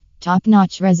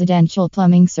Top-notch residential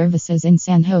plumbing services in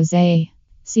San Jose.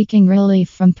 Seeking relief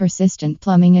from persistent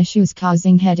plumbing issues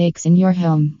causing headaches in your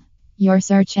home? Your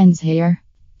search ends here.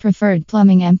 Preferred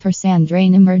Plumbing &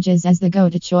 Drain emerges as the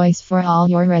go-to choice for all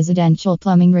your residential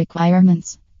plumbing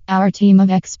requirements. Our team of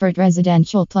expert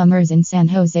residential plumbers in San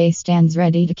Jose stands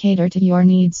ready to cater to your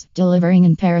needs, delivering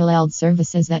unparalleled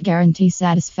services that guarantee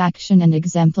satisfaction and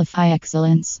exemplify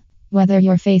excellence. Whether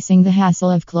you're facing the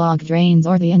hassle of clogged drains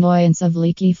or the annoyance of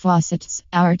leaky faucets,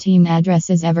 our team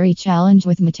addresses every challenge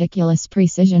with meticulous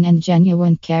precision and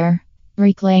genuine care.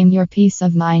 Reclaim your peace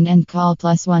of mind and call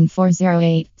 +1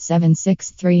 408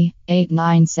 763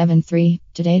 8973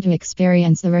 today to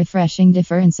experience the refreshing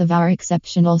difference of our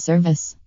exceptional service.